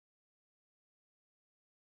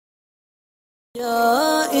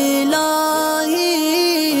या इलाही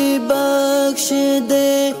बख्श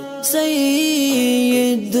दे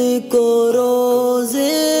सईद को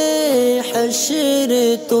रोज़े हश्र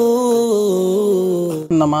तो।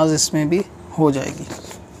 नमाज इसमें भी हो जाएगी।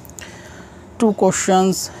 2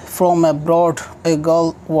 questions from abroad. A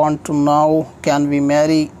girl want to know, can we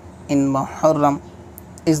marry in muharram?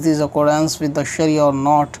 Is this accordance with the Shariat or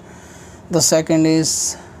not? The second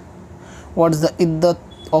is, what is the iddat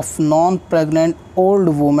of non-pregnant old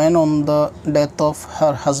woman on the death of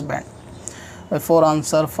her husband? Before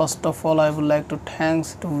answer, first of all I would like to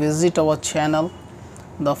thanks to visit our channel.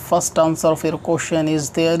 The first answer of your question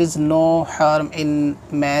is, there is no harm in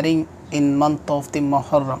marrying in month of the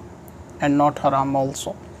Muharram and not haram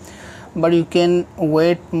also, but you can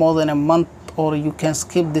wait more than a month or you can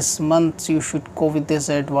skip this month. You should go with this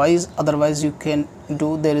advice, otherwise you can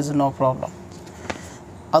do, there is no problem.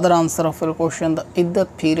 Other answer of your question, the iddat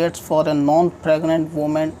periods for a non-pregnant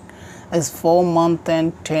woman is 4 months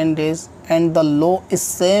and 10 days, and the law is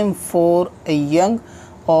same for a young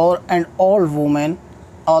or an old woman.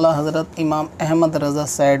 Alahazrat Imam Ahmad Raza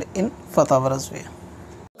said in Fatwa Razvi.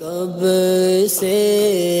 कब से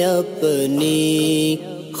अपनी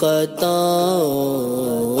खताओं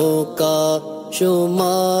का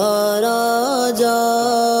शुमारा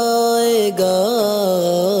जाएगा।